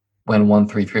pre-flop when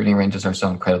 1-3 3-betting ranges are so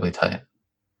incredibly tight."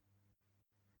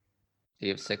 Do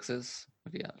you have sixes?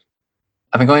 What do you have?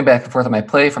 I've been going back and forth on my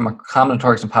play. From a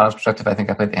combinatorics and pot odds perspective, I think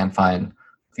I played the hand fine.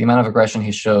 The amount of aggression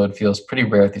he showed feels pretty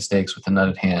rare at these stakes with a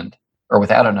nutted hand, or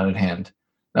without a nutted hand.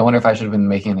 And I wonder if I should have been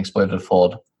making an exploitative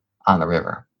fold on the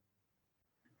river.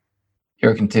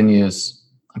 Hero continues,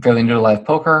 "I'm fairly new to live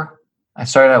poker. I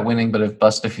started out winning, but have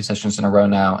busted a few sessions in a row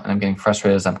now, and I'm getting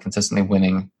frustrated as I'm consistently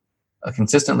winning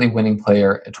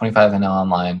player at 25 NL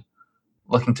online,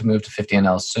 looking to move to 50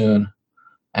 NL soon.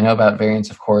 I know about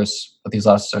variance, of course, but these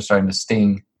losses are starting to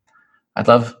sting. I'd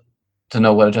love to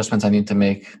know what adjustments I need to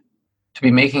make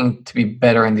to be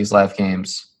better in these live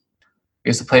games,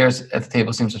 because the players at the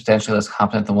table seem substantially less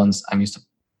competent than ones I'm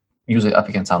usually up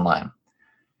against online.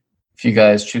 If you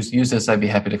guys choose to use this, I'd be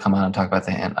happy to come on and talk about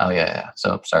the hand." Oh, yeah.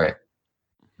 So, sorry.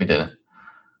 We didn't.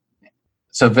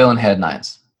 So, villain had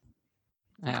nines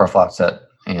for a flop set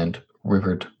and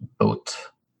rivered boat.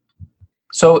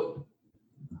 So,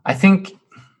 I think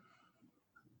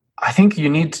I think you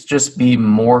need to just be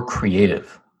more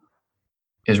creative,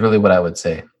 is really what I would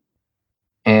say.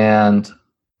 And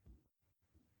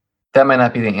that might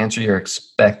not be the answer you're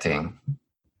expecting.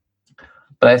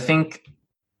 But I think,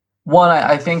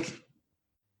 I think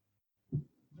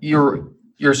you're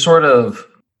sort of,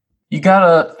 you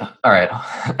gotta, all right.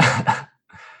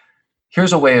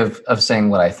 Here's a way of saying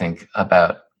what I think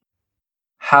about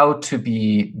how to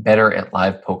be better at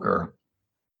live poker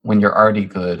when you're already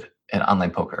good at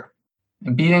online poker.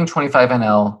 And beating 25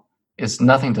 NL is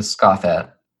nothing to scoff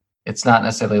at. It's not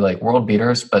necessarily like world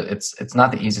beaters, but it's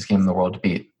not the easiest game in the world to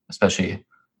beat, especially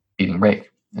beating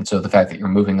Rake. And so the fact that you're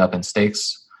moving up in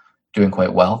stakes, doing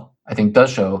quite well, I think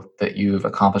does show that you've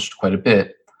accomplished quite a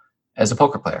bit as a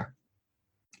poker player.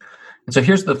 And so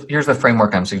here's the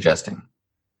framework I'm suggesting.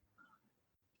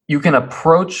 You can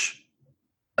approach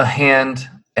a hand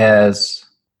as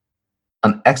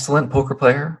an excellent poker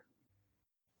player,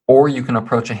 or you can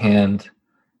approach a hand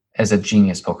as a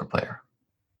genius poker player.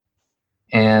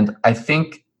 And I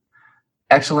think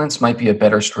excellence might be a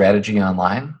better strategy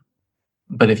online,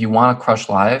 but if you want to crush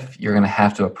live, you're going to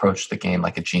have to approach the game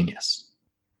like a genius.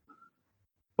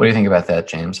 What do you think about that,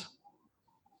 James?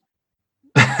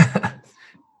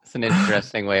 It's an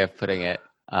interesting way of putting it.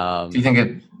 Do you think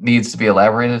it needs to be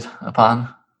elaborated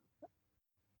upon?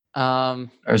 Or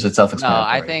is it self-explanatory?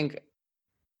 No,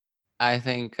 I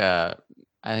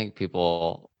think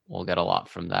people will get a lot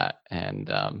from that. And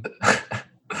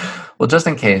well, just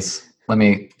in case, let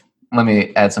me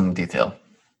add some detail.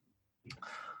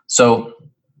 So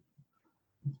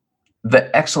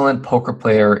the excellent poker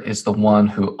player is the one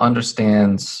who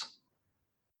understands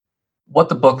what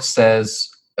the book says,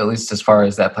 at least as far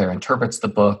as that player interprets the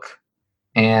book,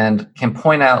 and can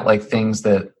point out like things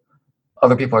that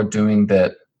other people are doing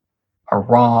that are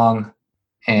wrong,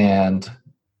 and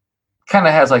kind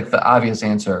of has like the obvious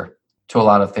answer to a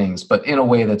lot of things, but in a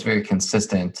way that's very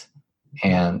consistent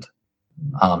and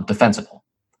defensible.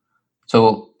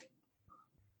 So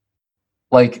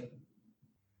like,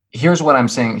 here's what I'm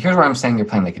saying. Here's where I'm saying you're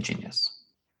playing like a genius.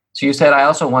 So you said, I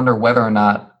also wonder whether or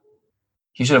not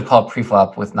he should have called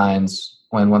pre-flop with nines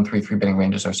when 1-3-3 betting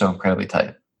ranges are so incredibly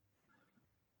tight.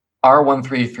 Are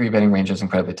 1-3-3 betting ranges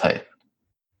incredibly tight?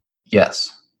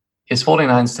 Yes. Is folding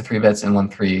nines to 3-bets in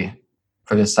 1-3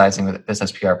 for this sizing with this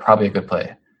SPR probably a good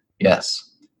play?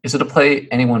 Yes. Is it a play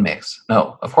anyone makes?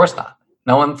 No, of course not.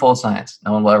 No one folds nines.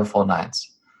 No one will ever fold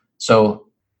nines. So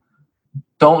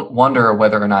don't wonder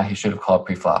whether or not he should have called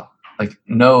pre-flop. Like,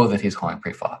 know that he's calling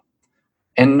pre-flop.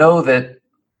 And know that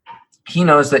he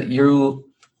knows that you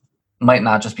might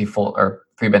not just be full or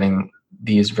 3-betting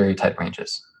these very tight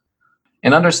ranges.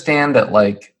 And understand that,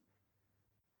 like,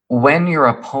 when your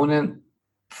opponent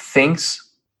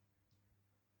thinks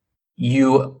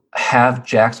you have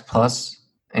jacks plus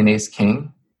and ace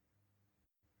king,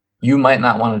 you might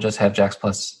not want to just have jacks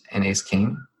plus and ace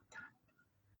king.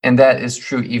 And that is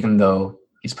true even though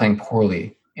he's playing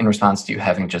poorly in response to you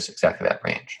having just exactly that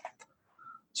range.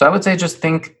 So I would say just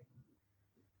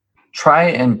try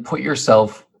and put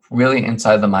yourself really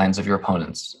inside the minds of your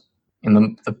opponents.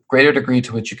 In the greater degree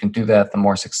to which you can do that, the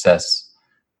more success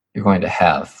you're going to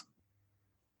have.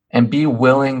 And be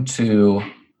willing to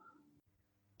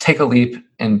take a leap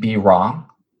and be wrong.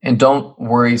 And don't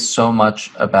worry so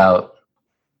much about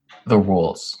the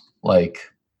rules. Like,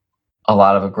 a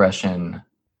lot of aggression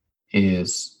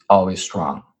is always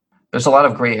strong. There's a lot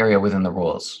of gray area within the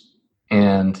rules.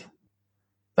 And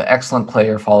the excellent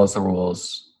player follows the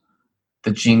rules.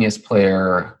 The genius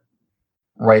player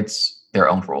writes their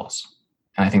own rules.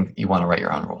 And I think you want to write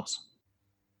your own rules.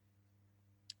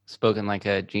 Spoken like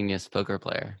a genius poker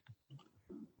player.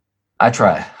 I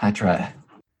try.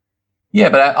 Yeah,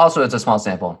 but also it's a small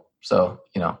sample. So,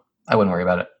 I wouldn't worry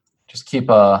about it. Just keep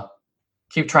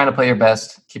trying to play your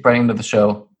best, keep writing to the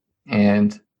show,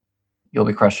 and you'll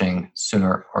be crushing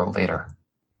sooner or later.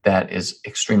 That is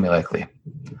extremely likely.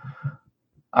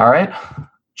 All right.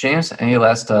 James,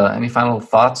 any final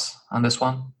thoughts on this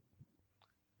one?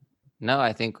 No,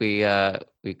 I think we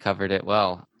covered it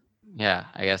well. Yeah,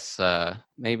 I guess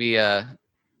maybe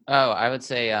I would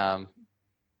say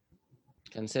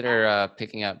consider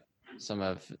picking up some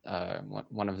of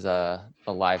one of the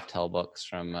live tell books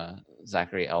from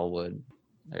Zachary Elwood.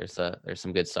 There's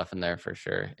some good stuff in there for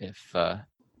sure.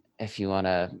 If you want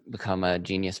to become a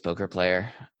genius poker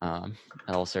player,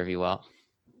 that'll serve you well.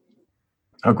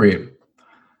 Agreed.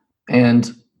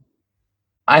 And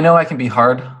I know I can be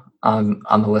hard on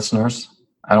the listeners.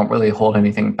 I don't really hold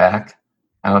anything back.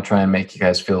 I don't try and make you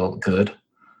guys feel good.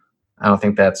 I don't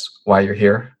think that's why you're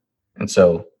here. And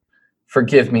so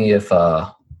forgive me if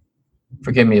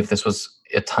this was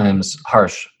at times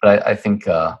harsh, but I think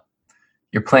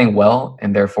you're playing well,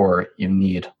 and therefore you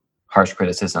need harsh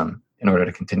criticism in order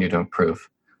to continue to improve.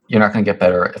 You're not going to get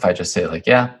better if I just say like,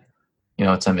 yeah,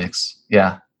 it's a mix.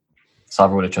 Yeah,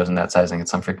 solver would have chosen that sizing at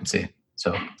some frequency.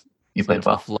 So you played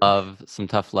well. Some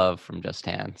tough love from Just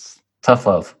Hands. Tough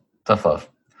love.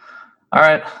 All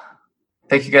right.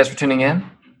 Thank you guys for tuning in.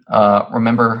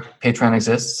 Remember, Patreon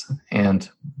exists, and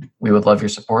we would love your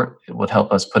support. It would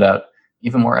help us put out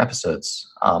even more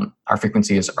episodes. Our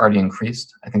frequency has already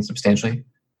increased, I think, substantially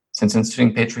since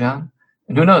instituting Patreon.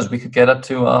 And who knows, we could get up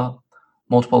to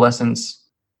multiple lessons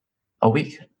a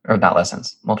week, or not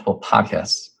lessons, multiple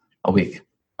podcasts a week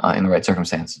in the right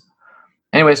circumstance.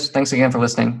 Anyways, thanks again for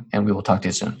listening, and we will talk to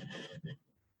you soon.